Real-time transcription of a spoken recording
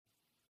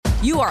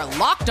You are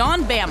Locked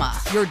On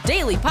Bama, your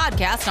daily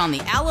podcast on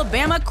the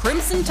Alabama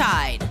Crimson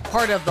Tide.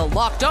 Part of the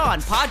Locked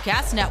On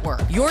Podcast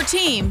Network, your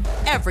team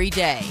every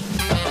day.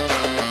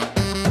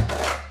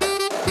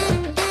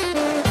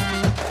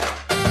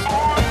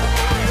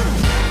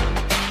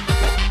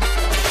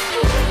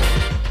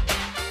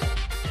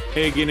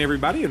 Hey again,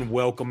 everybody, and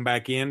welcome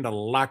back in to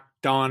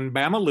Locked On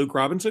Bama. Luke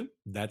Robinson,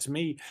 that's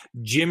me.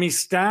 Jimmy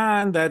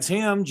Stein, that's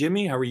him.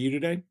 Jimmy, how are you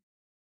today?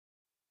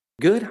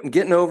 Good. I'm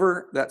getting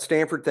over that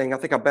Stanford thing. I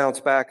think I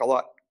bounced back a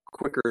lot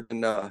quicker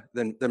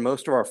than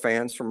most of our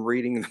fans from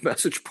reading the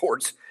message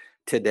boards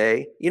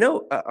today. I'm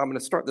going to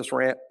start this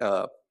rant,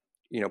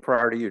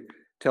 prior to you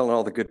telling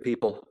all the good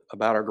people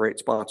about our great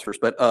sponsors.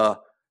 But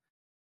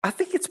I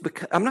think it's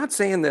because I'm not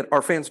saying that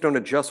our fans don't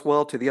adjust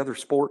well to the other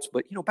sports,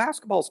 but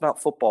basketball is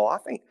not football. I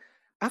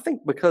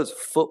think because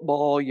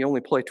football, you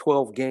only play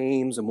 12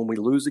 games, and when we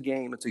lose a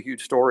game, it's a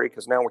huge story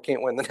because now we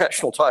can't win the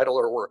national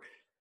title,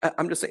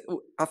 I'm just saying,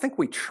 I think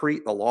we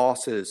treat the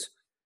losses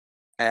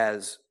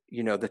as,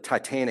 the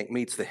Titanic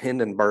meets the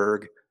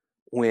Hindenburg,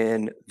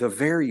 when the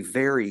very,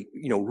 very,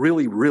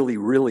 really, really,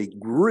 really,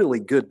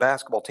 really good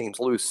basketball teams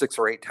lose 6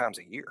 or 8 times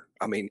a year.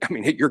 I mean,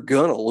 you're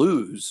going to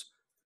lose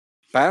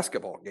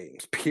basketball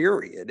games,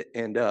 period.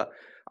 And I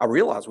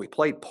realize we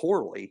played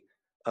poorly.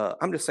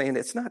 I'm just saying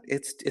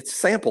it's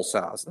sample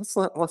size.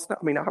 Let's not.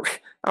 I mean,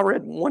 I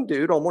read one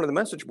dude on one of the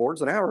message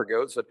boards an hour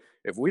ago that said,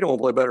 if we don't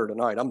play better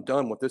tonight, I'm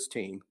done with this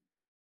team.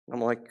 I'm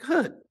like,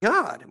 good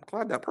God, I'm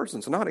glad that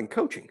person's not in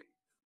coaching.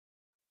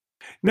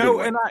 No,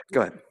 anyway,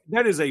 go ahead.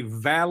 That is a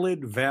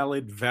valid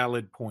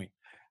point.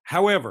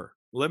 However,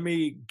 let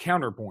me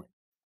counterpoint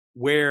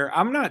where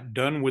I'm not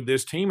done with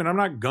this team, and I'm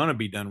not going to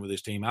be done with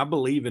this team. I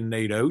believe in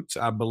Nate Oates.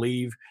 I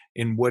believe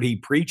in what he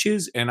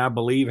preaches, and I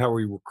believe how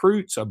he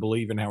recruits. I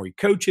believe in how he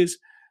coaches.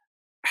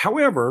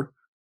 However,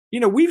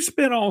 we've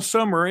spent all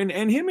summer, and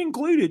him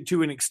included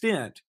to an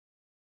extent,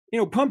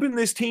 pumping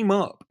this team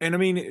up. And I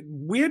mean,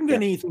 we hadn't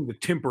done anything to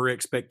temper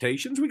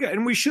expectations.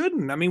 We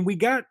shouldn't. I mean,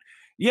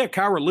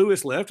 Kyra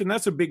Lewis left, and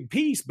that's a big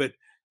piece. But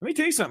let me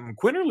tell you something.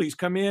 Quinerly's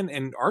come in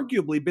and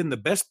arguably been the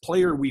best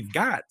player we've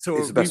got. So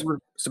he's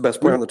the best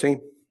player on the team.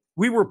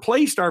 We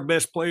replaced our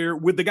best player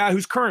with the guy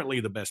who's currently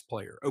the best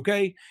player.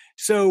 Okay.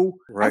 So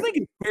right. I think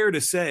it's fair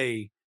to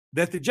say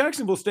that the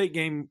Jacksonville State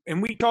game,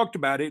 and we talked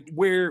about it,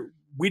 where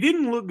we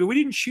didn't look good, we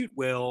didn't shoot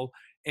well.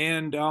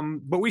 And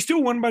but we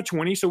still won by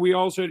 20, so we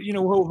all said,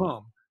 ho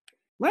hum.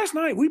 Last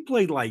night we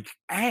played like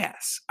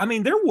ass. I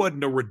mean, there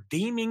wasn't a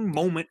redeeming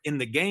moment in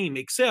the game,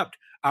 except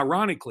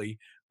ironically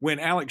when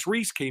Alex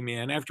Reese came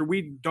in after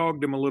we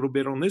dogged him a little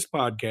bit on this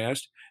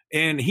podcast,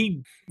 and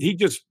he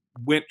just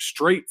went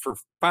straight for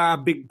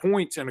 5 big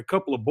points and a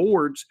couple of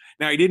boards.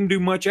 Now he didn't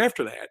do much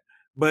after that,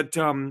 but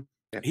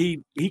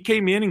he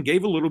came in and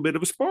gave a little bit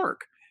of a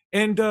spark.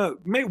 And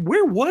man,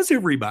 where was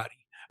everybody?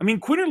 I mean,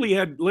 Quinerly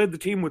had led the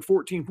team with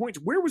 14 points.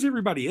 Where was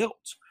everybody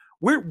else?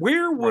 Where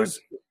was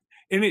right.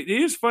 – and it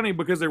is funny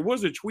because there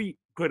was a tweet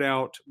put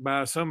out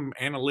by some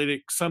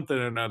analytic something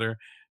or another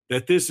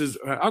that this is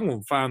 – I'm going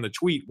to find the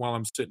tweet while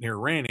I'm sitting here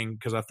ranting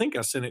because I think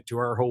I sent it to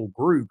our whole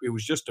group. It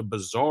was just a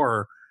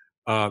bizarre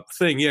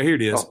thing. Yeah, here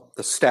it is. Oh,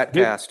 the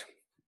StatCast.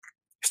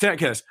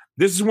 StatCast.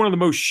 This is one of the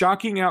most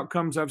shocking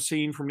outcomes I've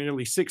seen from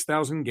nearly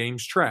 6,000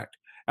 games tracked.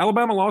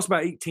 Alabama lost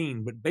by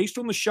 18, but based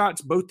on the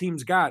shots both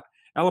teams got,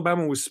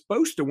 Alabama was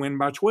supposed to win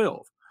by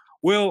 12.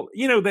 Well,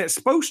 that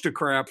supposed to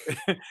crap,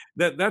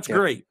 that's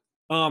great.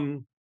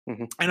 And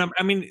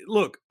I mean,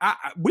 look,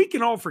 we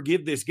can all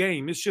forgive this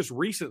game. It's just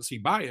recency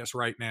bias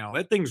right now.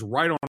 That thing's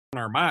right on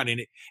our mind,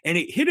 and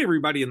it hit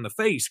everybody in the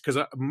face because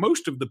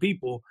most of the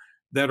people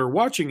that are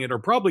watching it are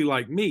probably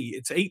like me.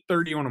 It's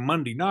 8:30 on a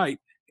Monday night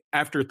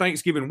after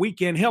Thanksgiving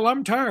weekend. Hell,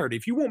 I'm tired.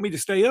 If you want me to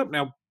stay up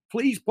now,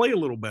 please play a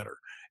little better.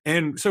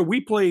 And so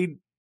we played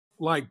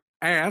like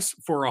ass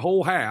for a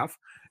whole half.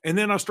 And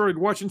then I started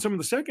watching some of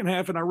the second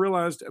half, and I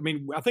realized,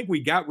 I think we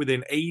got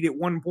within 8 at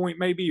one point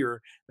maybe,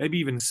 or maybe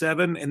even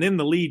 7. And then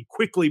the lead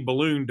quickly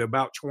ballooned to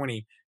about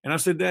 20. And I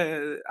said,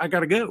 I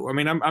got to go. I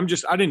mean,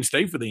 I didn't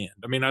stay for the end.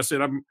 I mean, I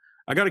said,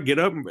 I got to get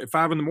up at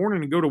 5 a.m.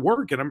 and go to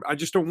work. And I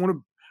just don't want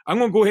to, I'm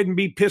going to go ahead and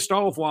be pissed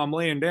off while I'm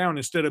laying down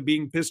instead of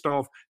being pissed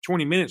off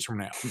 20 minutes from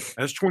now.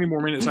 That's 20 more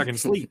minutes I can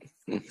sleep.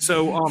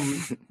 So,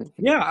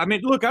 I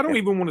mean, look, I don't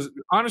even want to,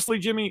 honestly,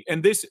 Jimmy,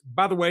 and this,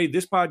 by the way,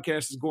 this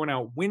podcast is going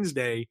out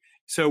Wednesday.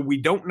 So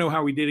we don't know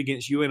how we did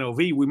against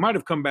UNLV. We might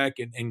have come back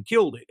and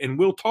killed it, and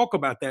we'll talk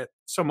about that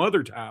some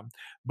other time.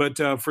 But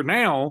for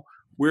now,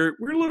 we're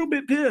a little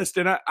bit pissed,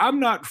 and I'm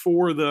not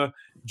for the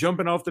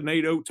jumping off the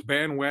Nate Oates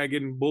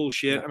bandwagon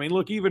bullshit. I mean,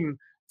 look, even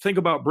think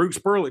about Bruce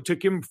Pearl. It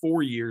took him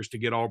 4 years to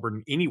get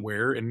Auburn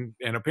anywhere, and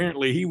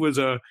apparently he was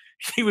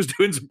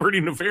doing some pretty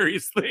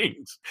nefarious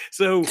things.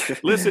 So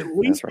let's at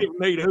least give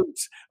Nate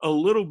Oates a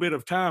little bit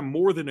of time,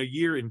 more than a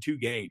year and 2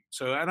 games.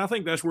 So, and I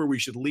think that's where we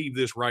should leave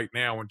this right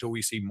now until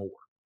we see more.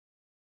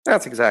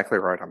 That's exactly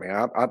right. I mean,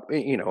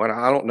 and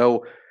I don't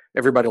know.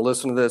 Everybody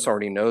listening to this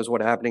already knows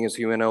what happening is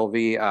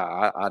UNLV.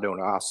 I don't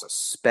know. I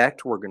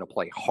suspect we're going to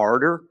play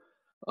harder.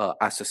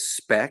 I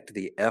suspect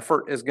the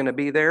effort is going to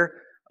be there.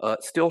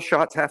 Still,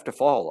 shots have to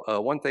fall.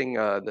 One thing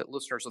that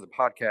listeners of the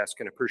podcast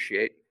can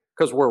appreciate,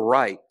 because we're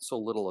right so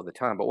little of the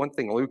time, but one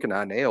thing Luke and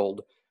I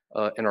nailed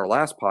in our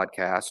last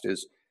podcast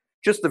is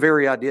just the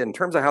very idea in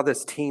terms of how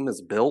this team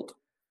is built.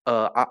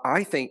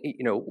 I think,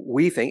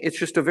 we think it's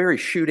just a very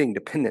shooting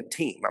dependent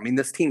team. I mean,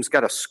 this team's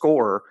got to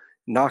score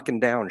knocking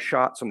down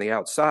shots from the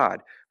outside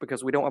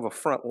because we don't have a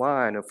front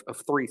line of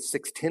 3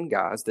 6'10"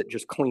 guys that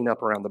just clean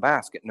up around the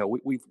basket. No,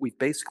 we've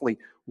basically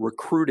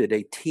recruited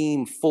a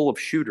team full of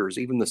shooters.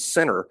 Even the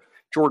center,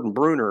 Jordan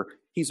Bruner,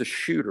 he's a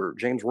shooter.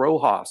 James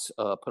Rojas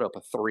put up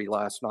a 3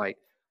 last night.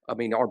 I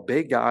mean, our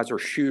big guys are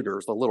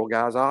shooters. The little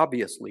guys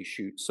obviously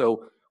shoot.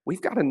 So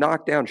we've got to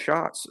knock down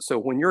shots. So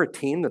when you're a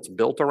team that's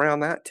built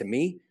around that, to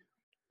me,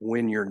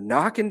 when you're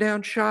knocking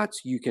down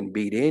shots, you can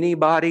beat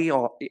anybody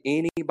out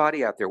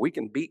there. We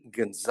can beat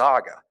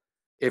Gonzaga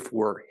if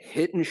we're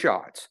hitting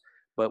shots.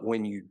 But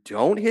when you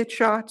don't hit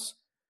shots,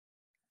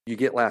 you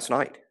get last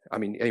night. I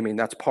mean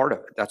that's part of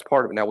it. That's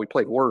part of it. Now we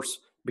played worse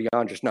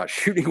beyond just not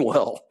shooting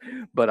well.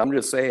 But I'm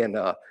just saying,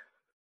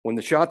 when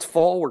the shots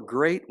fall, we're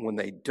great. When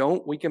they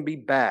don't, we can be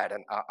bad.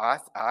 And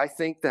I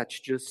think that's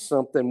just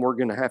something we're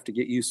going to have to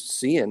get used to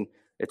seeing.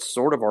 It's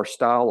sort of our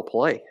style of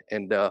play.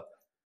 And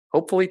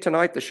hopefully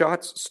tonight the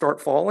shots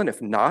start falling.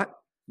 If not,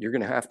 you're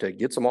going to have to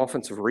get some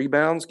offensive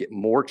rebounds, get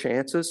more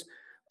chances,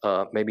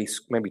 maybe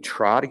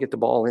try to get the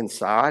ball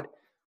inside.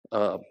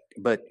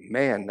 But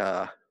man,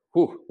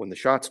 when the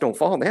shots don't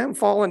fall, and they haven't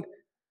fallen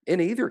in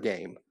either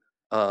game.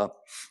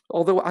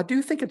 Although I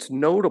do think it's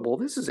notable.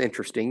 This is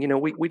interesting.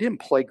 We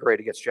didn't play great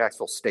against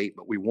Jacksonville State,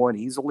 but we won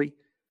easily.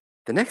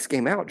 The next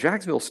game out,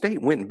 Jacksonville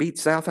State went and beat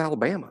South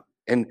Alabama.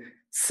 And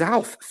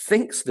South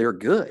thinks they're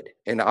good.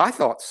 And I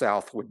thought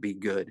South would be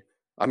good.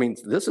 I mean,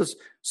 this is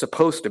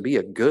supposed to be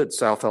a good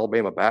South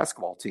Alabama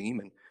basketball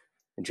team.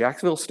 And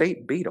Jacksonville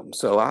State beat them.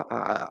 So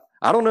I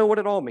don't know what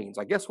it all means.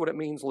 I guess what it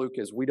means, Luke,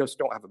 is we just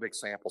don't have a big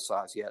sample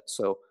size yet.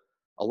 So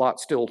a lot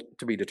still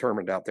to be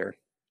determined out there.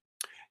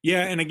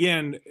 Yeah, and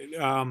again,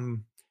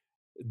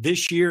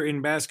 this year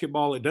in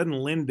basketball, it doesn't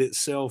lend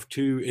itself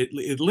to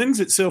it lends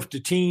itself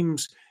to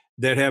teams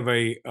that have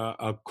a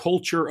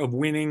culture of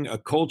winning, a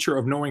culture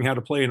of knowing how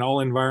to play in all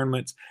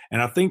environments.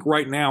 And I think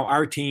right now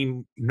our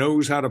team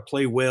knows how to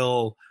play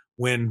well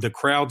when the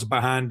crowd's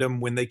behind them,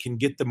 when they can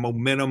get the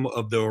momentum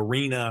of the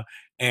arena.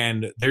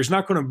 And there's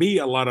not going to be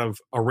a lot of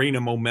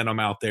arena momentum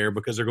out there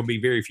because there are going to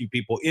be very few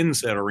people in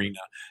said arena.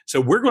 So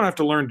we're going to have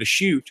to learn to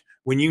shoot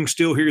when you can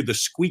still hear the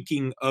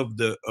squeaking of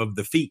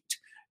the feet,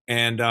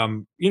 and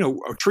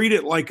treat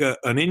it like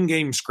an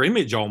in-game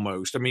scrimmage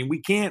almost. I mean,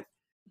 we can't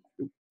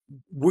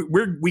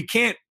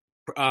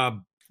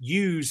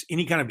use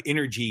any kind of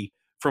energy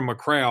from a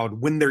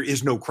crowd when there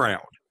is no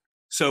crowd.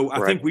 So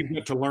I think we've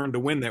got to learn to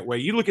win that way.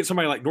 You look at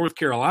somebody like North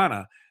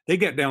Carolina, they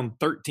got down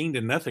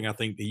 13-0, I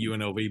think, to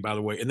UNLV, by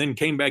the way, and then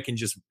came back and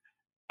just,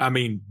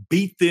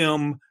 beat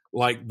them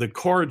like the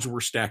cards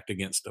were stacked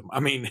against them. I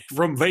mean,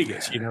 from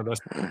Vegas, that was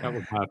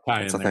my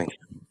tie in there.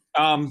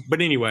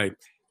 But anyway,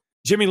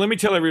 Jimmy, let me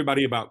tell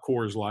everybody about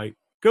Coors Light.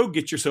 Go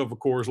get yourself a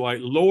Coors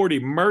Light. Lordy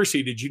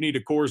mercy, did you need a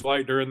Coors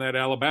Light during that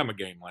Alabama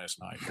game last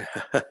night?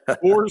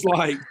 Coors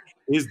Light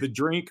is the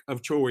drink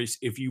of choice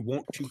if you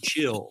want to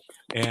chill.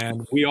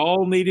 And we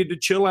all needed to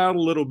chill out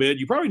a little bit.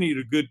 You probably need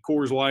a good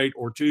Coors Light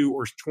or 2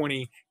 or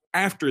 20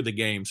 after the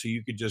game so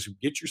you could just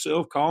get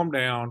yourself calm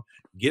down,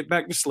 get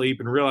back to sleep,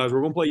 and realize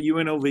we're going to play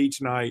UNLV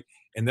tonight,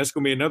 and that's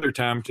going to be another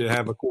time to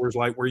have a Coors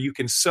Light where you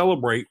can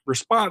celebrate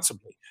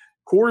responsibly.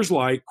 Coors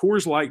Light,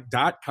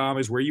 CoorsLight.com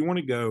is where you want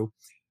to go.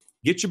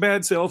 Get your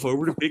bad self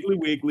over to Piggly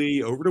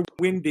Wiggly, over to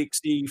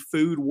Winn-Dixie,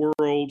 Food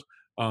World,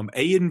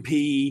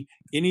 A&P,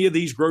 any of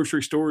these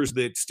grocery stores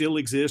that still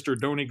exist or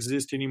don't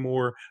exist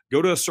anymore.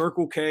 Go to a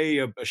Circle K,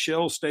 a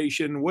Shell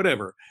station,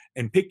 whatever,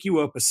 and pick you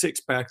up a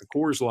 6-pack of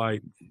Coors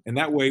Light. And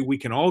that way we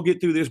can all get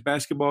through this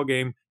basketball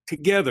game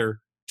together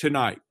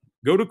tonight.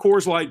 Go to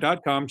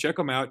CoorsLight.com. Check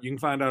them out. You can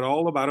find out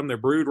all about them. They're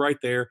brewed right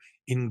there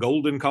in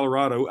Golden,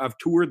 Colorado. I've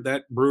toured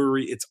that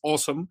brewery. It's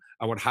awesome.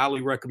 I would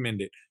highly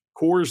recommend it.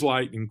 Coors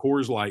Light and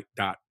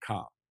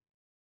CoorsLight.com.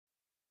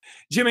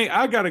 Jimmy,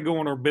 I got to go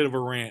on a bit of a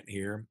rant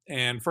here.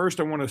 And first,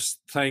 I want to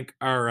thank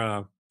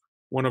our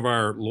one of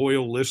our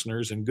loyal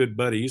listeners and good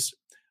buddies,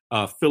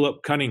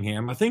 Philip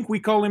Cunningham. I think we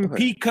call him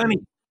P.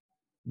 Cunning,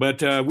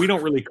 but we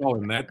don't really call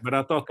him that. But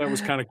I thought that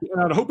was kind of cool.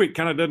 I hope it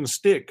kind of doesn't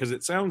stick because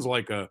it sounds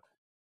like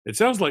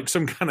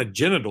some kind of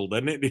genital,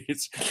 doesn't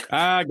it?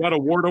 I got a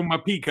wart on my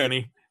P.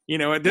 Cunning.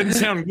 It doesn't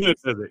sound good,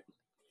 does it?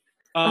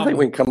 I think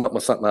we can come up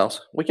with something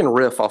else. We can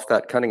riff off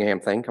that Cunningham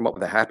thing, come up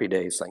with a Happy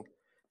Days thing.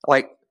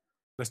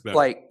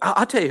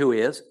 I'll tell you who he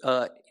is.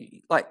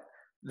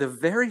 The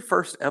very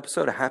first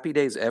episode of Happy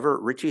Days ever,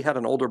 Richie had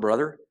an older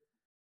brother.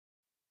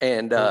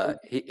 And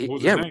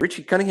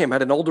Richie Cunningham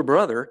had an older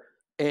brother.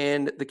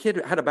 And the kid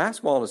had a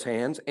basketball in his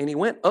hands. And he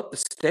went up the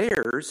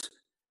stairs.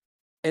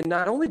 And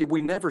not only did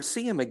we never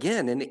see him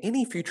again in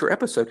any future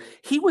episode,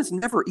 he was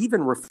never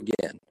even referred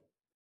again.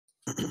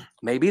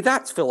 Maybe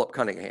that's Philip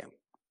Cunningham.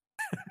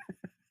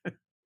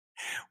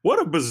 What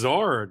a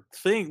bizarre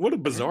thing. What a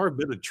bizarre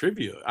bit of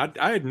trivia.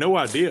 I had no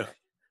idea.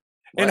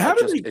 And how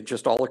did it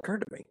just all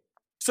occurred to me.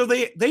 So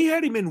they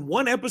had him in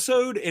one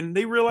episode, and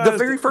they realized The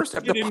very first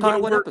the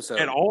pilot episode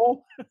at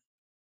all.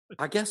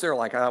 I guess they're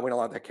like, we don't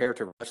like that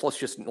character. Let's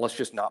just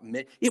not.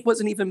 It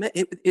wasn't even.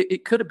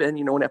 It could have been,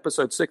 in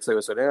episode 6 they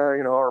would say,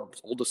 our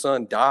oldest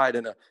son died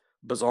in a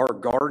bizarre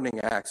gardening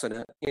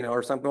accident,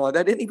 or something like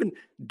that. They didn't even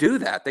do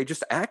that. They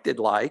just acted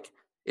like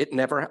it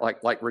never,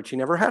 like Richie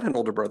never had an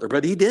older brother,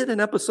 but he did in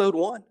episode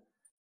 1.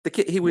 The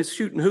kid, he was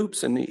shooting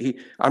hoops, and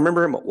I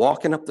remember him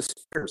walking up the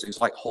stairs. He's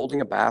like holding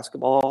a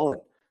basketball,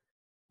 and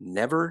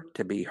never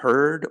to be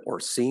heard or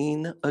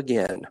seen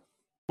again.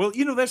 Well,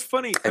 that's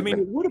funny. I mean,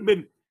 it would have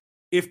been.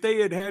 If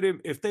they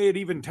had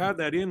even tied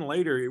that in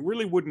later, it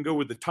really wouldn't go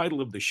with the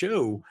title of the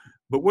show.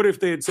 But what if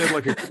they had said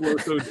like a couple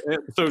of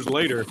episodes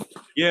later,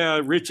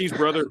 yeah, Richie's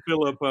brother,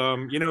 Philip,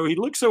 he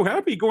looked so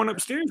happy going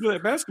upstairs with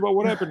that basketball.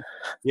 What happened?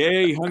 Yeah,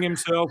 he hung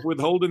himself with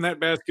holding that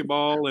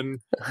basketball and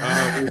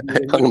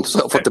hung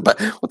himself with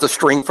the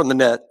string from the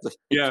net.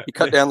 He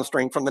cut down the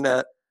string from the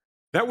net.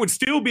 That would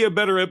still be a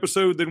better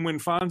episode than when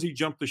Fonzie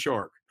jumped the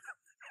shark.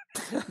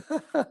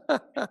 All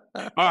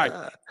right.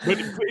 But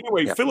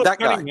anyway, yeah, Philip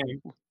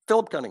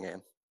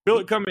Cunningham.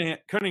 Philip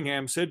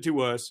Cunningham said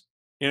to us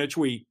in a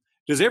tweet,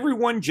 does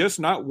everyone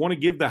just not want to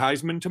give the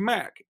Heisman to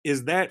Mac?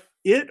 Is that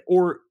it?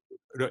 Or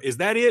is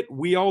that it?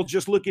 We all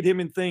just look at him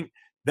and think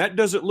that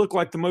doesn't look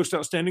like the most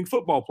outstanding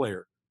football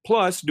player.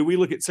 Plus, do we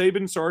look at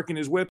Saban, Sark, and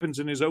his weapons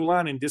and his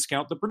O-line and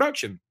discount the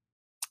production?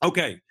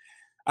 Okay.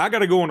 I got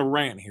to go on a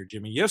rant here,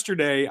 Jimmy.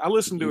 Yesterday, I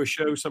listened to a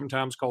show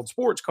sometimes called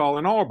Sports Call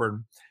in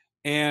Auburn,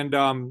 and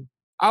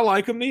I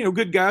like them,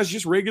 good guys,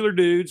 just regular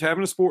dudes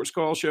having a sports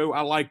call show.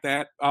 I like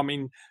that. I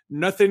mean,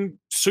 nothing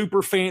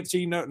super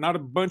fancy, not a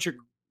bunch of,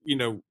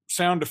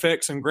 sound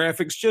effects and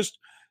graphics,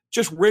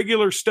 just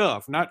regular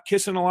stuff, not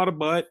kissing a lot of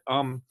butt.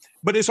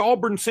 But it's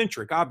Auburn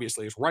centric,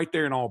 obviously. It's right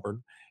there in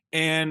Auburn.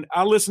 And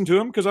I listen to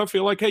them because I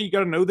feel like, hey, you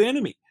got to know the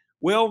enemy.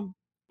 Well,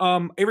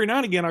 every now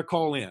and again I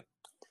call in.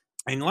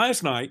 And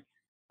last night,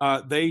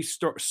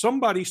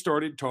 somebody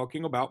started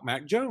talking about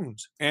Mac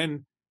Jones.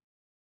 And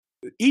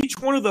each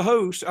one of the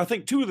hosts, I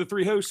think 2 of the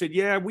 3 hosts said,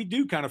 yeah, we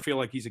do kind of feel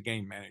like he's a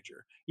game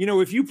manager.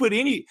 If you put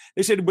they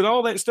said, with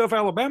all that stuff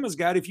Alabama's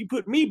got, if you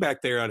put me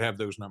back there, I'd have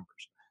those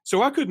numbers.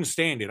 So I couldn't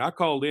stand it. I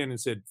called in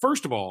and said,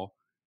 first of all,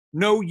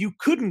 no, you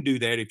couldn't do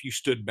that if you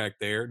stood back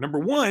there. Number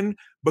one,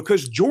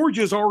 because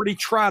Georgia's already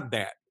tried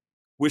that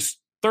with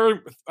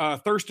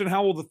Thurston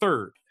Howell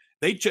III.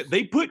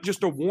 They put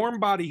just a warm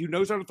body who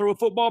knows how to throw a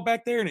football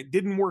back there, and it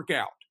didn't work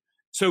out.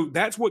 So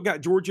that's what got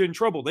Georgia in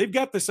trouble. They've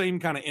got the same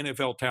kind of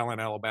NFL talent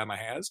Alabama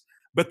has,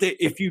 but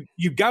if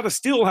you've got to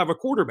still have a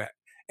quarterback.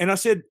 And I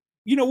said,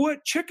 you know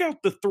what? Check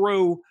out the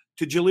throw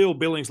to Jaleel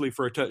Billingsley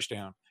for a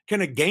touchdown.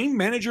 Can a game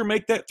manager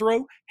make that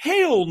throw?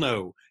 Hell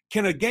no.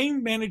 Can a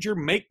game manager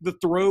make the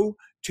throw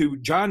to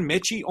John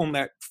Mechie on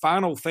that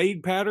final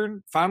fade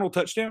pattern, final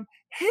touchdown?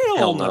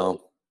 Hell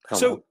no.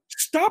 So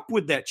stop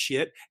with that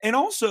shit. And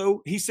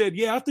also, he said,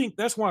 yeah, I think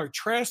that's why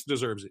Trask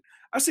deserves it.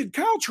 I said,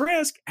 Kyle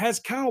Trask has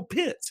Kyle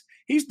Pitts.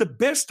 He's the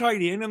best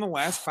tight end in the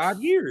last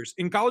 5 years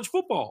in college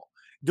football.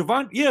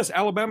 Yes,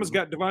 Alabama's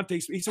got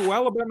Devontae. He said, well,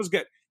 Alabama's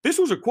got – this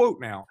was a quote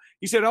now.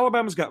 He said,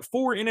 Alabama's got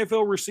 4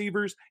 NFL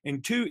receivers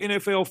and 2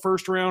 NFL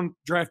first-round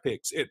draft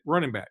picks at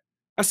running back.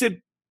 I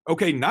said,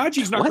 okay,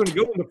 Najee's not going to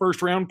go in the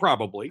first round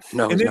probably.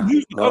 No, and then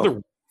who's the other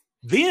one?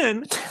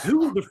 Then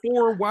who are the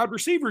 4 wide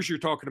receivers you're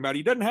talking about?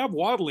 He doesn't have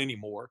Waddle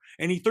anymore,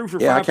 and he threw for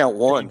 5. I count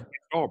 1.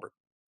 Auburn.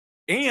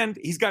 And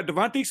he's got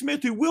Devontae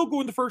Smith, who will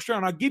go in the first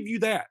round. I'll give you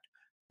that.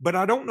 But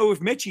I don't know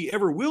if Mechie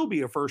ever will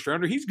be a first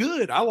rounder. He's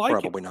good. I like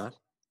him. Probably not.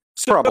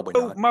 So Probably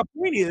not. My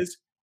point is,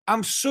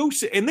 I'm so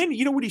 – and then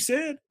you know what he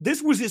said? This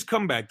was his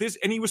comeback.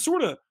 And he was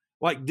sort of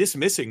like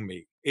dismissing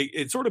me.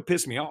 It sort of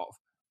pissed me off.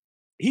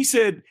 He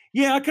said,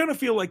 yeah, I kind of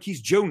feel like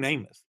he's Joe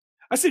Namath.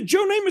 I said,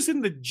 Joe Namath's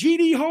in the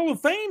GD Hall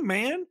of Fame,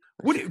 man.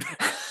 What do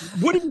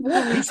you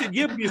want? He said,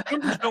 yeah, but his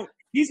numbers don't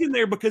 – he's in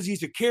there because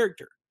he's a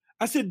character.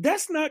 I said,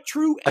 that's not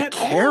true at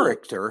all. A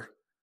character?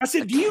 I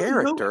said, do you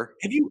know,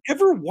 have you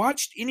ever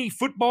watched any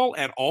football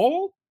at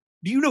all?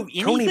 Do you know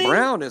anything? Tony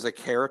Brown is a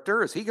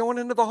character. Is he going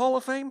into the Hall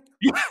of Fame?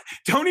 Yeah,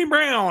 Tony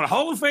Brown,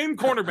 Hall of Fame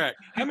cornerback.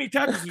 How many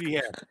tackles did he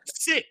have?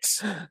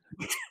 6.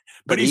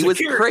 But he was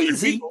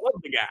crazy. People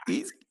love the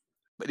guy.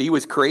 But he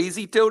was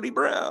crazy, Tony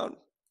Brown.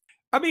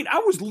 I mean, I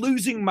was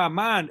losing my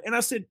mind. And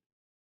I said,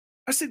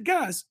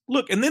 guys,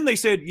 look. And then they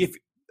said, if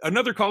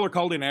another caller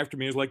called in after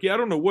me, was like, yeah, I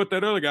don't know what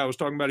that other guy was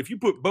talking about. If you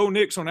put Bo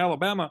Nix on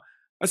Alabama,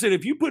 I said,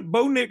 if you put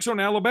Bo Nix on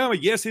Alabama,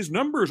 yes, his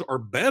numbers are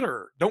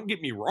better. Don't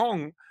get me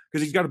wrong,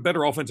 because he's got a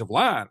better offensive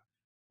line.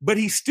 But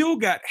he's still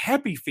got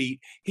happy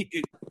feet.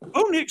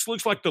 Bo Nix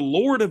looks like the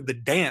Lord of the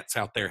dance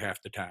out there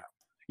half the time.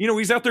 You know,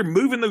 he's out there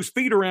moving those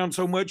feet around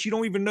so much, you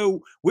don't even know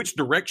which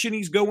direction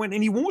he's going,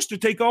 and he wants to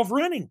take off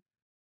running.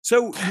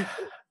 So,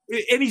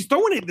 and he's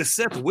throwing it to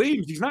Seth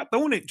Williams. He's not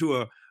throwing it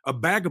to a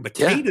bag of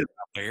potatoes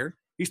out there.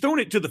 He's throwing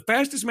it to the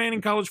fastest man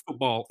in college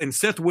football and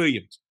Seth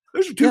Williams.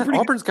 Those are 2 pretty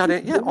Auburn's got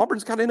it. Yeah,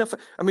 Auburn's got NFL.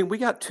 I mean, we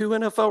got 2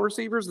 NFL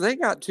receivers. They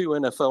got 2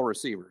 NFL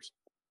receivers.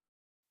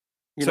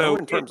 You know,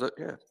 in terms of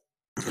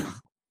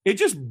It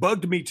just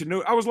bugged me to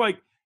know. I was like,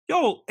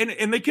 y'all,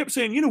 and they kept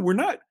saying, we're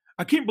not.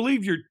 I can't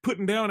believe you're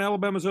putting down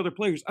Alabama's other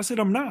players. I said,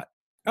 I'm not.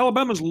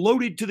 Alabama's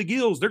loaded to the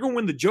gills. They're going to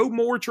win the Joe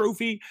Moore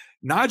Trophy.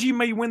 Najee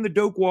may win the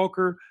Doak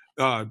Walker.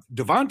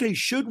 Devontae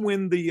should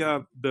win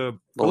the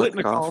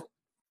Biletnikoff.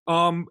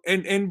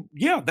 And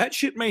yeah, that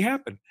shit may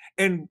happen.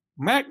 And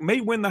Mac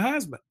may win the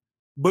Heisman.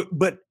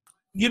 But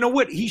you know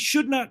what? He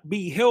should not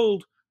be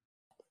held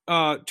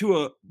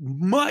to a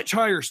much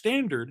higher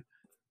standard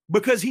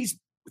because he's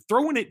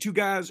throwing it to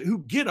guys who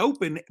get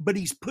open, but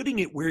he's putting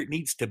it where it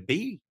needs to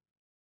be.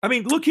 I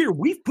mean, look here,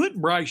 we've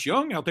put Bryce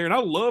Young out there, and I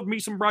love me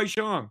some Bryce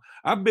Young.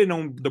 I've been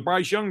on the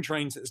Bryce Young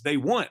train since day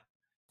one.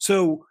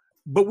 So,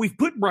 but we've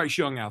put Bryce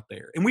Young out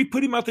there, and we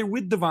put him out there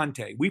with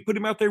Devontae. We put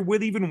him out there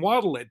with even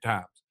Waddle at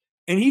times.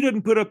 And he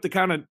doesn't do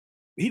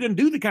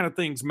the kind of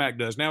things Mac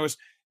does. Now it's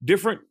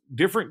different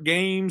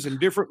games and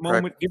different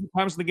moments, different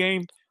times in the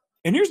game.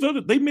 And here's the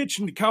other, they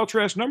mentioned Kyle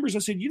Trask numbers. I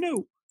said,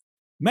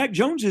 Mac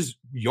Jones's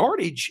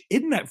yardage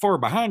isn't that far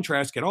behind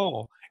Trask at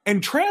all.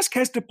 And Trask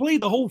has to play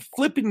the whole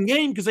flipping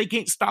game because they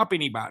can't stop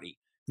anybody.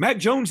 Mac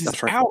Jones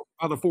is out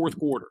by the fourth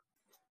quarter.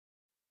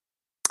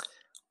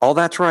 Oh,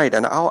 that's right.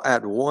 And I'll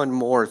add one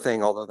more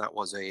thing, although that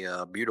was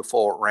a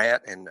beautiful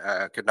rant and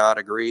I could not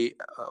agree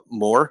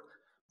more.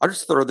 I'll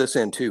just throw this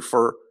in too.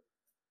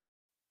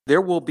 There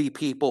will be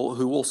people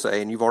who will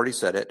say, and you've already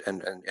said it,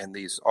 and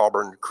these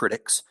Auburn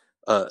critics,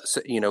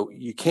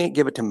 you can't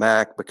give it to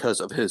Mac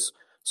because of his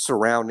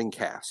surrounding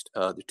cast.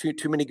 The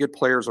too many good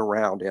players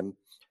around him.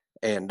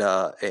 And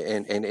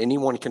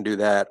anyone can do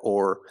that,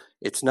 or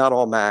it's not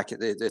all Mac.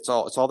 It's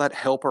all that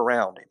help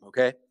around him.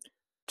 Okay,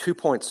 2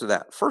 points to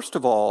that. First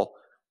of all,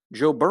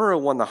 Joe Burrow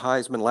won the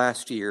Heisman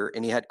last year,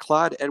 and he had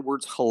Clyde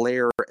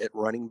Edwards-Helaire at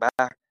running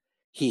back.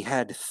 He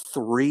had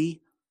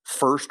 3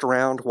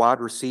 first-round wide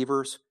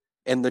receivers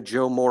and the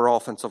Joe Moore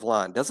offensive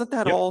line. Doesn't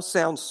that all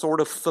sound sort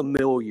of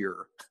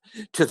familiar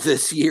to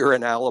this year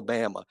in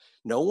Alabama?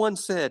 No one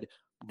said,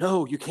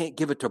 no, you can't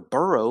give it to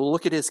Burrow.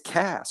 Look at his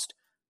cast.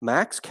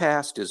 Mac's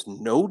cast is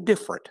no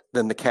different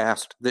than the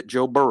cast that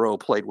Joe Burrow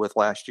played with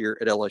last year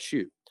at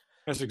LSU.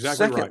 That's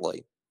exactly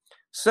right.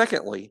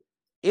 Secondly,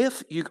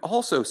 if you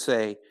also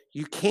say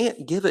you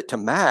can't give it to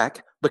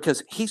Mac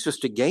because he's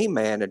just a game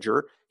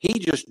manager, he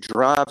just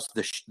drives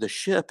the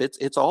ship.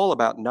 It's all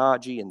about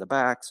Najee and the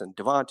backs and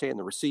Devontae and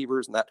the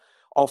receivers and that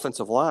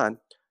offensive line.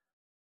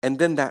 And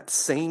then that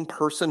same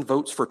person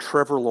votes for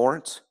Trevor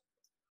Lawrence.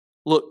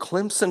 Look,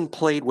 Clemson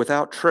played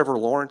without Trevor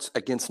Lawrence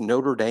against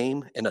Notre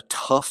Dame in a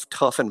tough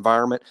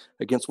environment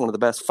against one of the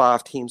best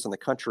 5 teams in the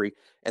country,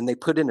 and they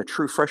put in a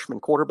true freshman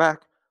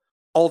quarterback.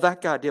 All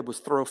that guy did was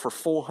throw for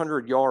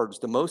 400 yards,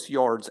 the most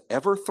yards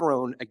ever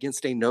thrown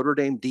against a Notre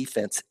Dame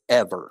defense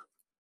ever.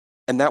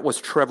 And that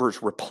was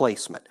Trevor's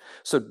replacement.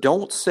 So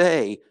don't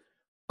say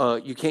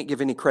you can't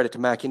give any credit to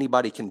Mac.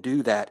 Anybody can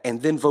do that,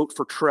 and then vote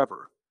for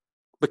Trevor.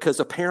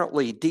 Because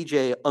apparently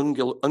DJ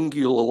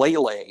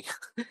Ungulele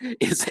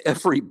is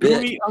every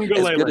bit as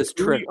good as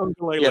Trevor.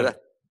 Yeah,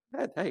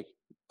 hey,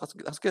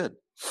 that's good.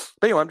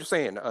 But anyway, I'm just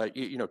saying,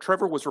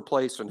 Trevor was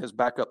replaced and his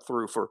backup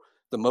threw for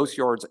the most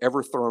yards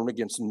ever thrown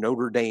against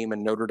Notre Dame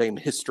in Notre Dame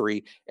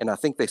history. And I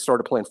think they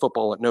started playing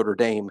football at Notre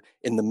Dame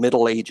in the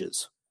Middle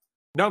Ages.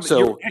 No,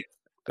 so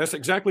that's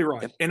exactly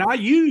right. Yep. And I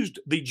used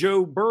the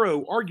Joe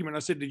Burrow argument. I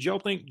said, did y'all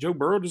think Joe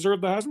Burrow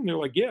deserved the Heisman? They're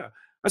like, yeah.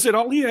 I said,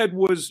 all he had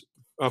was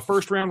a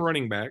first-round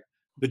running back,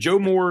 the Joe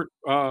Moore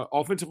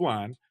offensive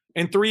line,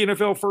 and 3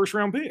 NFL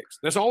first-round picks.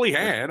 That's all he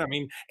had. I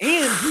mean,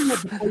 and he had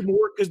to play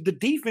more because the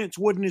defense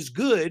wasn't as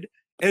good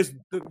as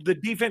the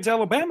defense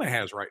Alabama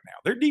has right now.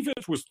 Their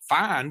defense was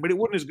fine, but it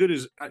wasn't as good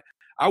as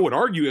I would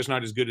argue it's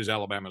not as good as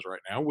Alabama's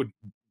right now.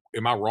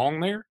 Am I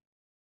wrong there?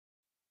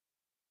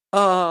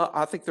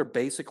 I think they're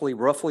basically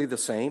roughly the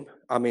same.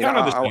 I mean,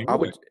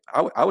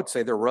 I would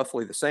say they're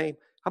roughly the same.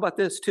 How about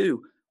this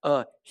too?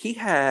 He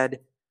had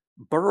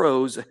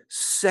Burrow's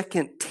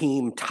second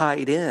team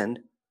tight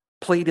end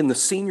played in the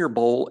Senior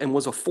Bowl and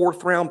was a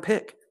 4th-round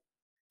pick.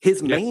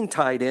 His main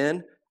tight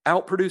end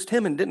outproduced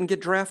him and didn't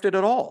get drafted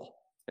at all,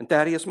 and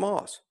Thaddeus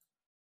Moss.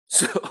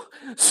 So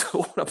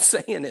what I'm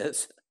saying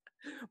is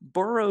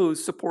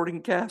Burrow's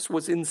supporting cast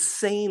was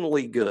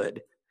insanely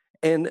good,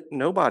 and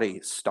nobody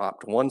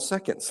stopped 1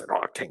 second and said,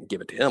 oh, I can't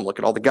give it to him. Look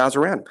at all the guys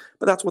around him.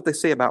 But that's what they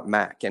say about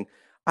Mac. And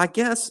I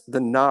guess the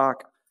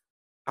knock,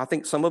 I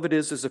think some of it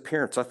is his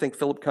appearance. I think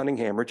Philip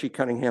Cunningham, Richie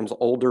Cunningham's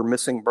older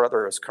missing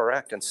brother, is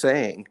correct in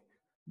saying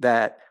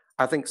that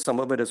I think some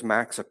of it is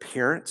Mac's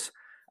appearance.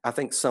 I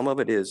think some of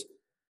it is,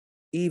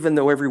 even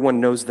though everyone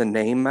knows the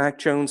name Mac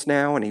Jones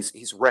now and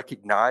he's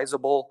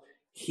recognizable,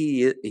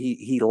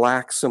 he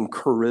lacks some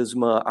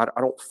charisma. I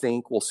don't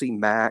think we'll see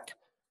Mac,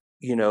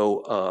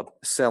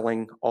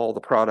 selling all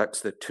the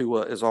products that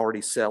Tua is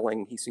already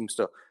selling. He seems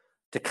to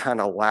kind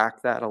of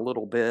lack that a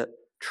little bit.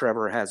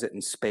 Trevor has it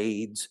in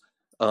spades.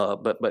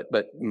 But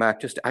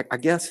Mac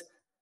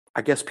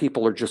I guess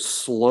people are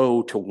just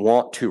slow to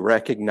want to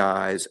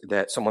recognize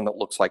that someone that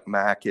looks like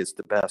Mac is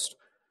the best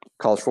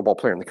college football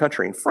player in the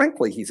country. And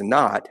frankly, he's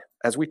not.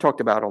 As we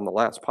talked about on the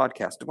last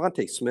podcast,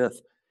 Devontae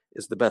Smith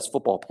is the best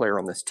football player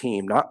on this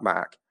team, not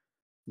Mac.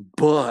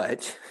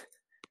 But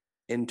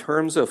in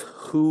terms of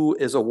who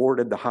is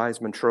awarded the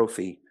Heisman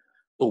Trophy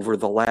over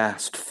the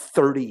last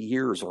 30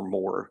 years or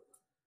more,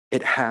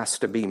 it has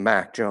to be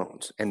Mac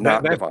Jones and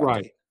not Devontae.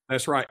 Right.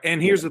 That's right.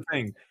 And here's the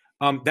thing.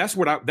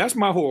 That's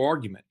my whole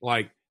argument.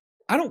 Like,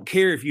 I don't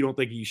care if you don't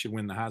think you should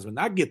win the Heisman.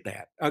 I get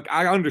that.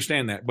 I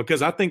understand that,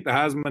 because I think the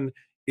Heisman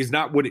is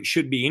not what it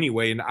should be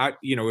anyway. And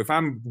if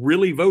I'm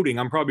really voting,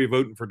 I'm probably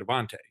voting for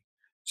Devontae.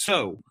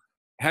 So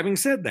having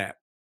said that,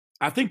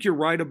 I think you're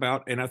right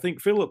about, and I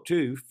think Philip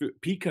too,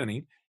 P.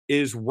 Cunning,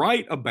 is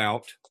right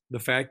about the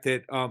fact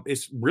that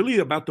it's really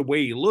about the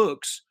way he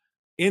looks,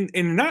 and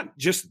not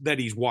just that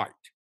he's white,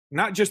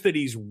 not just that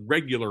he's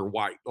regular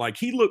white. Like,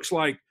 he looks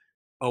like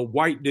a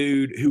white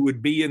dude who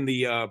would be in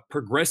the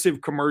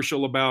Progressive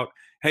commercial about,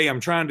 hey,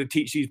 I'm trying to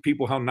teach these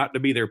people how not to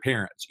be their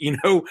parents,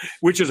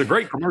 which is a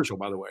great commercial,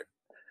 by the way.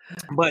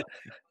 But,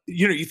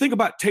 you think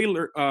about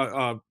Trevor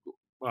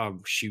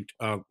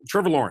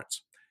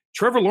Lawrence.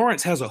 Trevor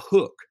Lawrence has a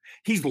hook.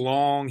 He's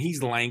long,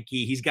 he's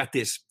lanky, he's got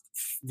these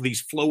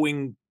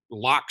flowing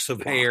locks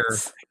of hair.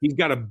 He's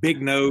got a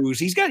big nose.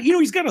 He's got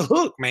a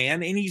hook,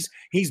 man. And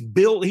he's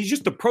built, he's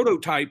just a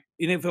prototype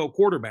NFL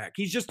quarterback.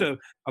 He's just a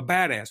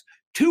badass.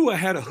 Tua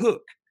had a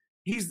hook.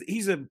 He's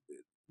the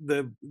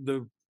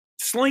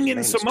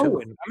slinging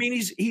Samoan. I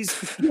mean, he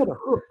had a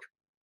hook.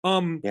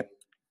 Yep.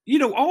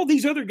 All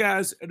these other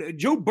guys,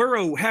 Joe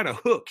Burrow had a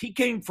hook. He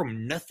came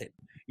from nothing.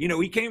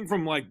 He came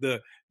from like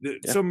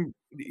some,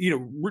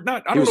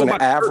 not, I don't know. He was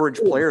an average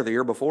player the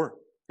year before.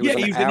 He was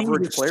an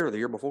average player the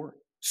year before.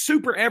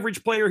 Super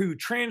average player who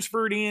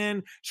transferred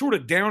in, sort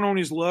of down on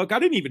his luck. I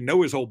didn't even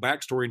know his whole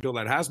backstory until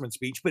that Heisman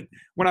speech. But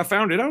when I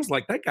found it, I was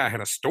like, that guy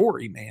had a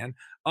story, man.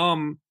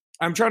 I'm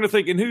trying to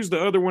think, and who's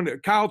the other one?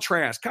 Kyle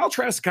Trask. Kyle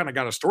Trask kind of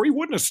got a story. He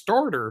wasn't a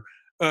starter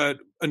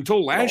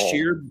until last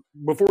year,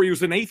 before he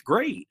was in 8th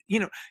grade.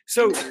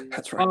 So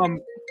that's right.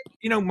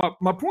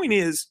 My point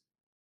is,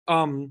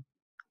 I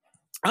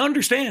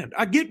understand.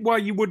 I get why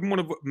you wouldn't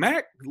want to.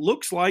 Mac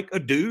looks like a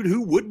dude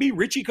who would be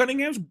Richie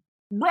Cunningham's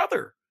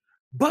brother,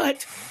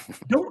 but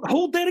don't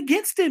hold that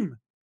against him.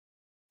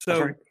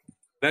 So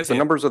that's the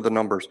numbers are the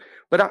numbers.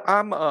 But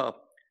I'm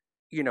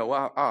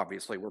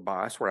obviously we're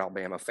biased. We're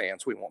Alabama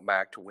fans. We want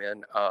Mac to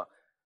win.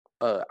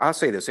 I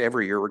say this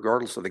every year,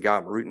 regardless of the guy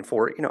I'm rooting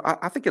for.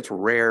 I think it's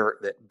rare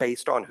that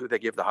based on who they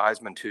give the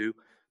Heisman to,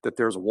 that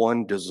there's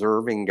one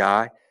deserving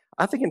guy.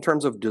 I think in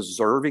terms of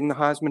deserving the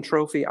Heisman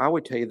Trophy, I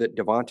would tell you that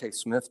Devontae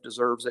Smith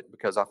deserves it,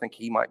 because I think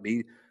he might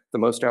be the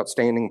most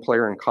outstanding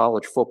player in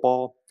college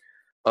football.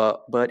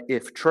 But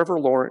if Trevor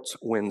Lawrence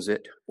wins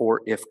it,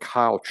 or if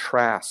Kyle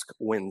Trask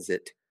wins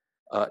it,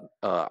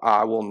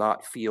 I will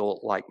not feel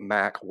like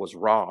Mac was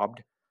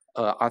robbed.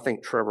 I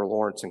think Trevor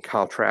Lawrence and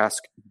Kyle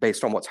Trask,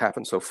 based on what's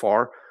happened so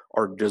far,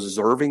 are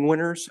deserving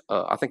winners.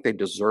 I think they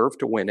deserve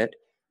to win it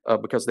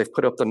because they've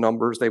put up the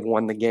numbers. They've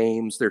won the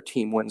games. Their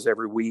team wins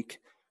every week.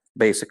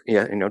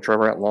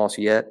 Trevor hasn't lost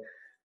yet.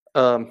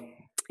 So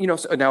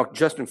now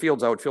Justin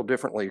Fields, I would feel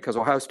differently, because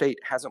Ohio State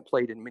hasn't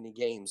played in many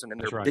games, and in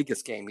their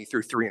biggest game, he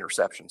threw 3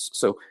 interceptions.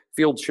 So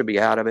Fields should be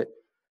out of it.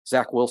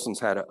 Zach Wilson's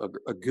had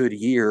a good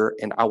year,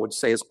 and I would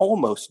say is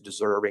almost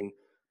deserving,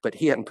 but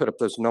he hadn't put up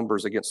those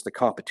numbers against the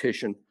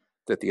competition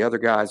that the other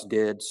guys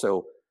did.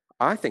 So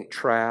I think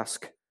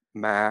Trask,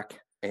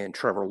 Mac, and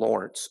Trevor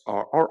Lawrence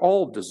are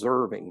all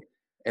deserving,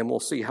 and we'll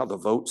see how the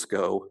votes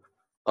go.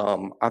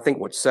 I think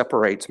what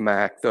separates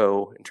Mac,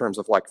 though, in terms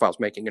of, like, if I was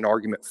making an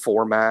argument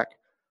for Mac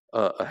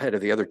ahead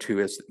of the other two,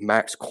 is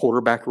Mac's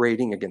quarterback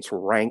rating against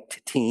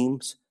ranked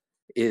teams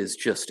is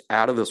just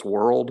out of this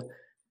world,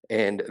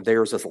 and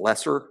theirs is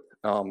lesser.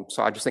 So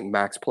I just think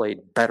Mac's played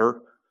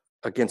better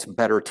against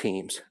better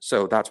teams.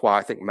 So that's why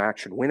I think Mac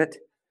should win it.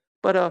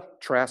 But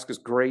Trask is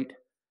great.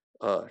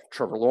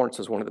 Trevor Lawrence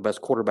is one of the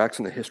best quarterbacks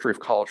in the history of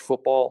college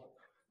football.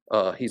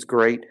 He's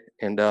great,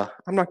 and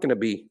I'm not going to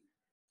be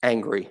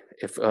angry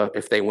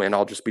if they win.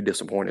 I'll just be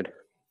disappointed.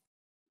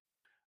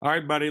 All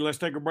right, buddy, let's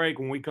take a break.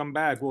 When we come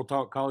back, we'll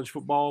talk college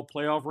football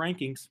playoff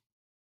rankings.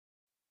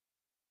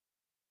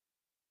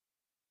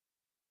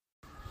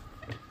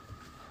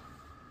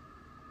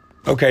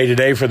 Okay,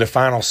 today for the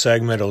final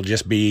segment, it'll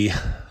just be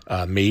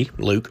me,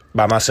 Luke,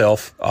 by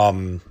myself.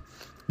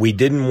 We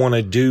didn't want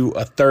to do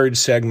a third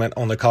segment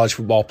on the college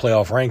football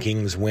playoff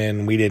rankings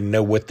when we didn't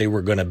know what they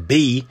were going to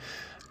be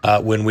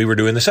when we were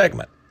doing the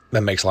segment.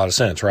 That makes a lot of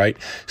sense, right?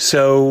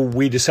 So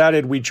we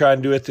decided we'd try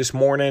and do it this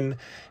morning,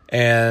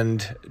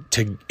 and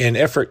in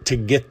effort to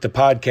get the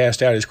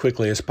podcast out as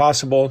quickly as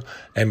possible,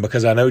 and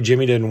because I know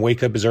Jimmy didn't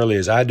wake up as early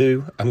as I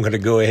do, I'm going to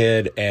go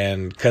ahead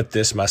and cut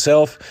this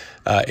myself.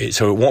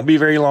 So it won't be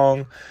very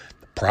long,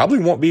 probably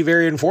won't be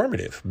very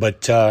informative,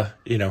 but,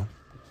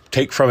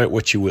 take from it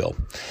what you will.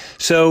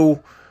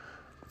 So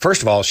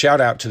first of all,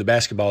 shout out to the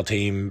basketball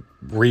team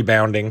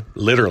rebounding,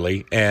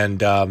 literally, and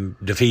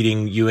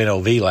defeating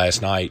UNLV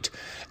last night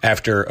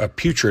after a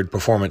putrid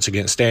performance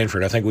against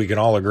Stanford. I think we can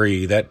all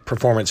agree that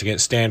performance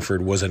against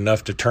Stanford was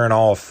enough to turn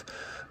off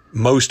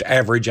most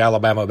average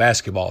Alabama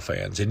basketball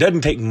fans. It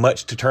doesn't take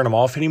much to turn them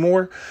off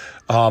anymore.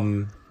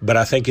 but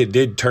I think it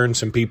did turn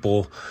some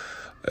people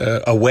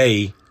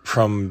away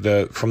from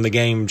the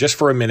game just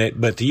for a minute.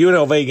 But the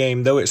UNLV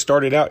game, though it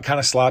started out kind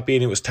of sloppy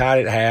and it was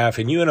tied at half,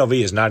 and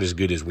UNLV is not as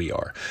good as we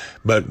are,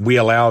 but we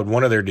allowed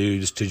one of their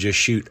dudes to just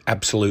shoot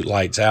absolute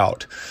lights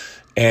out.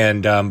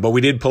 And but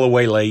we did pull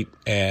away late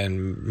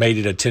and made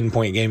it a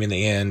 10-point game in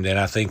the end. And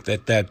I think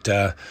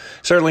that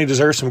certainly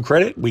deserves some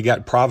credit. We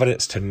got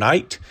Providence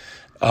tonight.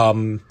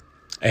 And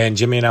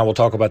Jimmy and I will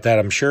talk about that,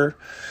 I'm sure.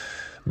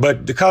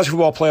 But the college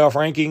football playoff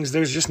rankings,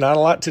 there's just not a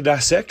lot to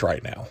dissect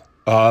right now.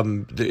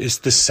 It's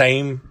the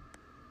same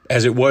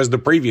as it was the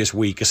previous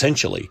week,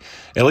 essentially,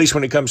 at least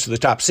when it comes to the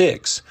top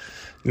 6.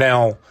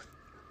 Now,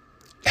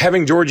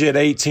 having Georgia at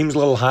 8 seems a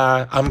little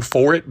high. I'm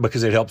for it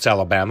because it helps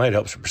Alabama. It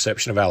helps the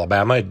perception of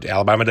Alabama.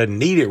 Alabama doesn't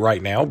need it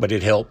right now, but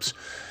it helps.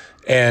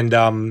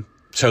 And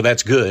so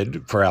that's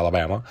good for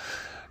Alabama.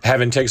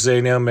 Having Texas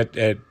A&M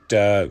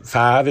at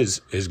 5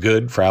 is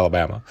good for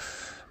Alabama.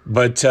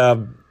 But, I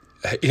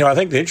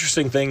think the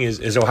interesting thing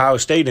is Ohio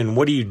State, and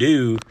what do you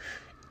do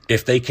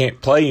if they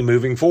can't play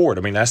moving forward?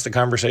 I mean, that's the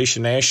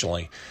conversation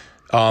nationally.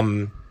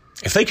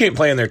 If they can't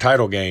play in their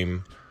title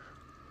game,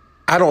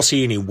 I don't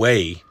see any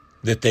way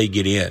that they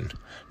get in.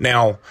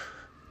 Now,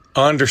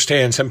 I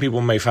understand some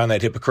people may find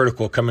that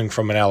hypocritical coming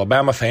from an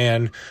Alabama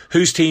fan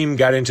whose team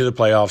got into the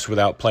playoffs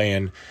without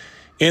playing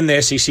in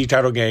the SEC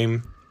title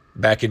game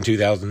back in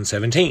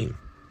 2017.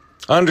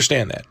 I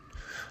understand that.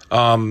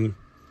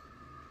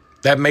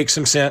 That makes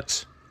some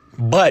sense.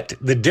 But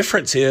the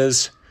difference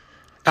is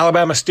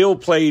Alabama still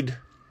played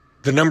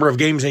the number of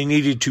games they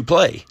needed to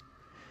play.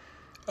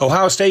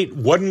 Ohio State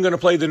wasn't going to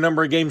play the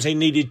number of games they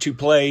needed to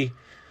play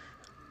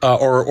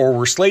or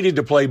were slated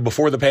to play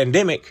before the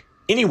pandemic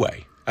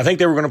anyway. I think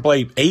they were going to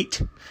play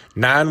 8,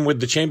 9 with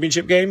the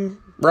championship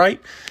game,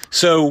 right?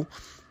 So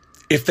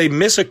if they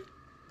miss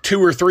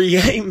 2 or 3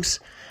 games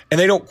and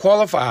they don't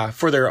qualify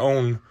for their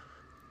own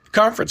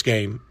conference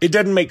game, it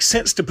doesn't make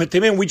sense to put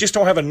them in. We just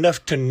don't have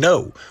enough to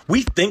know.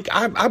 We think,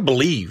 I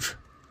believe,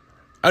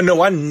 I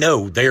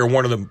know they are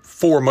one of the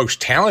 4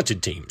 most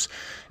talented teams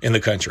in the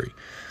country.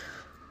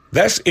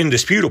 That's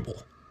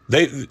indisputable.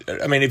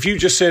 If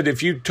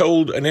you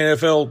told an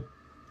NFL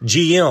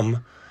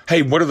GM,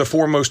 hey, what are the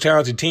 4 most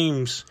talented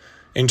teams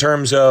in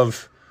terms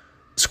of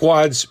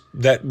squads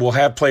that will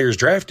have players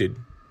drafted?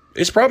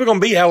 It's probably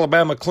going to be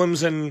Alabama,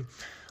 Clemson,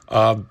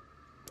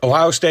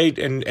 Ohio State,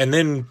 and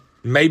then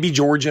maybe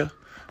Georgia,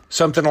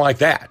 something like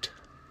that.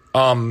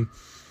 But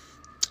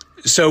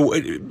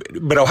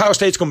Ohio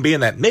State's going to be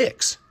in that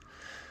mix.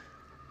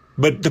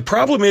 But the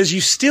problem is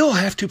you still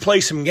have to play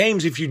some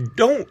games if you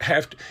don't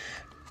have to.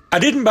 I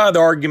didn't buy the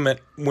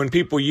argument when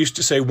people used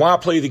to say, why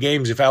play the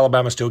games if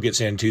Alabama still gets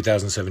in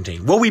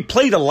 2017? Well, we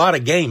played a lot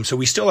of games, so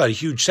we still had a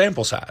huge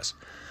sample size.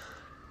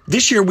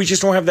 This year, we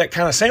just don't have that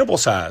kind of sample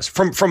size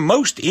from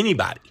most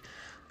anybody.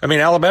 I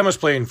mean, Alabama's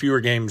playing fewer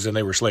games than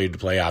they were slated to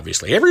play,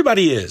 obviously.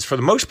 Everybody is, for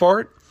the most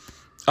part.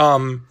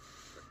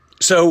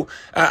 So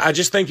I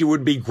just think it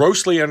would be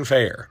grossly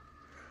unfair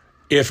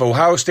if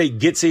Ohio State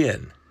gets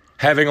in,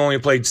 having only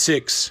played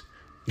 6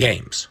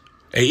 games.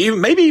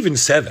 Maybe even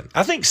 7.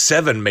 I think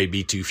 7 may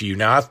be too few.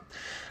 Now,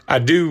 I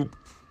do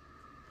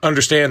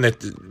understand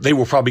that they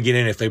will probably get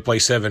in if they play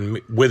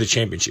 7 with a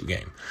championship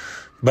game.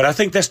 But I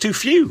think that's too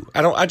few.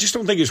 I just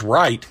don't think it's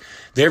right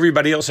that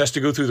everybody else has to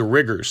go through the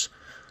rigors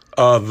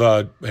of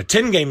a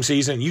 10-game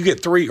season. You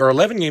get 3, or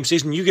 11-game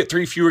season, you get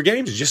 3 fewer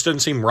games. It just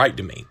doesn't seem right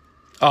to me.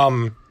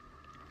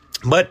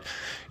 But,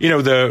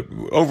 the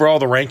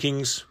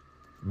rankings,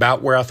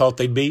 about where I thought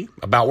they'd be,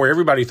 about where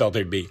everybody thought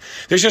they'd be.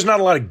 There's just not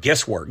a lot of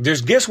guesswork.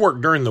 There's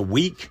guesswork during the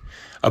week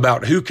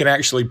about who can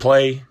actually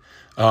play,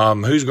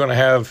 who's going to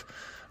have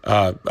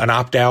an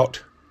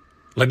opt-out.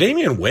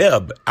 LaDamian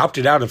Webb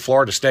opted out of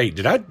Florida State.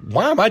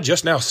 Why am I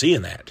just now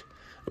seeing that?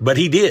 But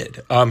he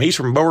did. He's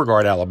from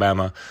Beauregard,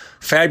 Alabama.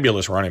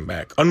 Fabulous running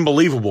back.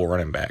 Unbelievable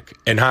running back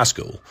in high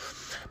school.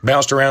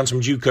 Bounced around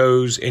some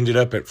JUCOs, ended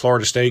up at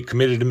Florida State,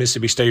 committed to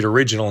Mississippi State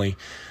originally,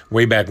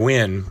 way back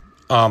when.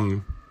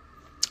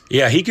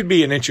 He could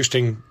be an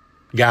interesting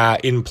guy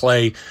in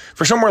play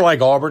for somewhere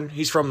like Auburn.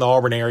 He's from the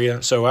Auburn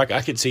area, so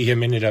I could see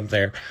him ended up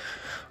there.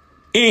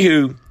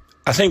 Anywho,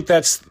 I think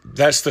that's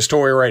the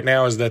story right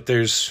now, is that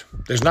there's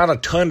not a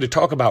ton to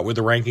talk about with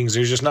the rankings.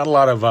 There's just not a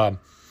lot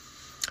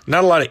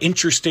of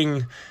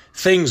interesting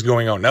things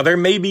going on. Now, there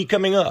may be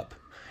coming up.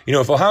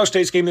 If Ohio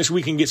State's game this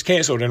weekend gets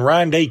canceled and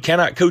Ryan Day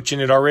cannot coach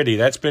in it already,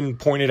 that's been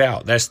pointed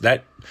out. That's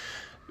not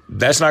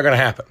going to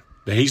happen.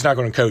 That he's not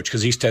going to coach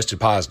because he's tested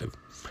positive.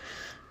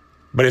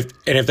 But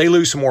if they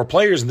lose some more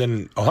players,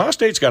 then Ohio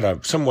State's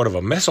got somewhat of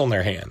a mess on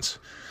their hands.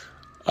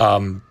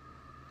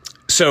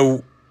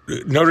 So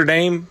Notre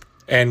Dame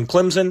and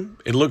Clemson,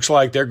 it looks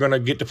like they're going to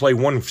get to play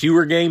 1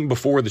 fewer game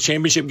before the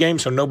championship game,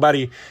 so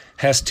nobody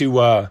has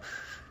to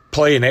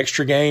play an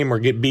extra game or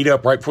get beat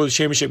up right before the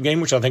championship game,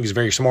 which I think is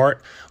very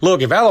smart.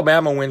 Look, if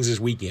Alabama wins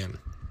this weekend,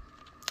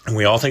 and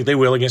we all think they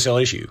will against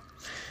LSU,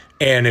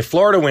 and if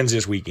Florida wins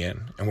this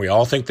weekend, and we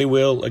all think they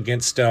will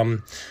against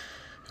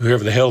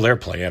whoever the hell they're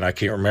playing. I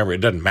can't remember.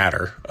 It doesn't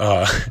matter.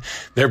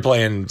 They're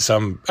playing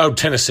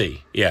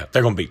Tennessee. Yeah,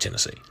 they're going to beat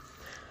Tennessee.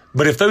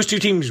 But if those two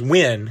teams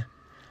win,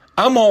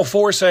 I'm all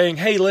for saying,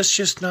 hey, let's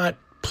just not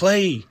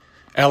play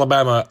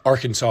Alabama,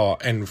 Arkansas,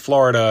 and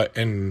Florida,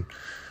 and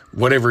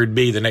whatever it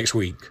be the next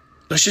week.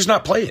 Let's just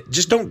not play it.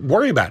 Just don't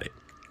worry about it.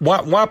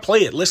 Why play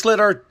it? Let's let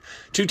our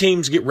two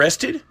teams get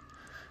rested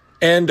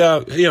and,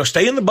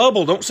 stay in the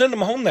bubble. Don't send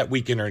them home that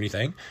weekend or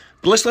anything.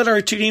 But let's let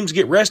our two teams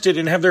get rested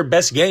and have their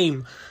best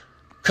game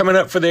coming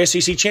up for the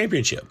SEC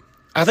championship.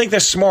 I think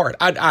that's smart.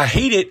 I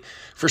hate it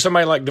for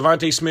somebody like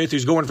Devontae Smith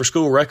who's going for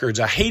school records.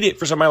 I hate it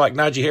for somebody like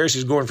Najee Harris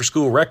who's going for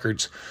school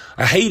records.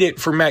 I hate it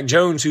for Mac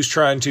Jones who's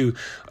trying to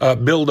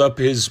build up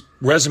his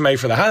resume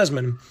for the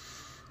Heisman.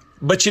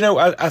 But,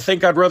 I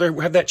think I'd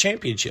rather have that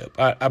championship.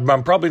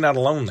 I'm probably not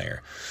alone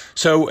there.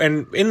 So,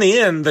 and in the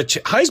end, the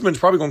Heisman's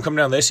probably going to come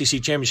down to the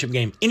SEC championship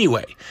game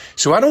anyway.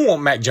 So I don't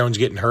want Mac Jones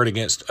getting hurt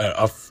against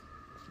a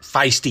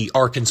feisty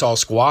Arkansas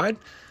squad.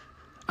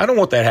 I don't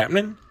want that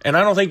happening, and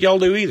I don't think y'all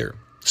do either.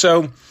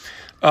 So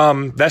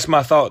that's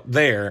my thought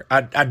there.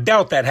 I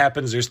doubt that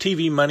happens. There's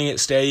TV money at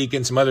stake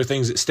and some other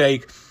things at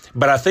stake.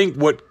 But I think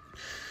what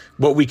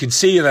we could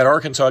see in that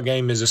Arkansas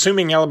game is,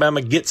 assuming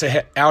Alabama gets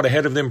out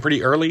ahead of them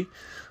pretty early,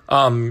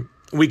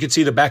 we could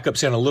see the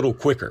backups in a little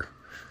quicker.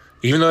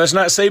 Even though that's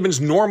not Saban's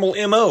normal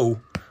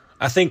MO,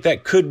 I think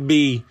that could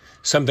be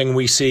something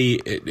we see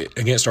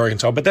against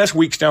Arkansas. But that's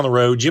weeks down the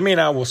road. Jimmy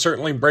and I will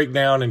certainly break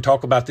down and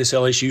talk about this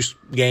LSU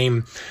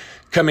game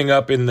coming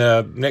up in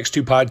the next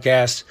two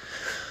podcasts.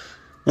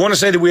 I want to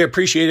say that we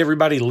appreciate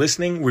everybody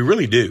listening. We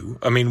really do.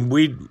 I mean,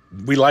 we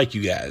like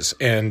you guys,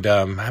 and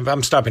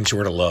I'm stopping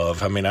short of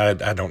love. I mean,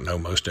 I don't know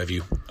most of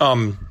you,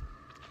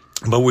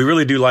 but we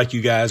really do like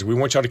you guys. We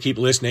want y'all to keep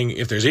listening.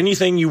 If there's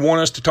anything you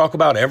want us to talk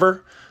about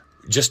ever,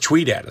 just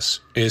tweet at us.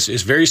 It's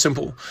very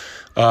simple.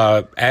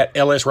 At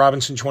LS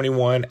Robinson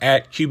 21,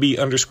 at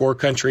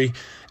QB_country,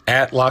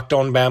 at Locked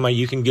On Bama.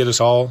 You can get us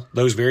all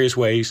those various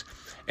ways.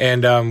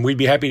 And we'd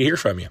be happy to hear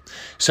from you.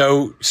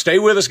 So stay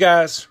with us,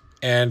 guys,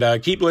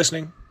 and keep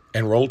listening,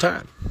 and roll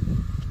Tide.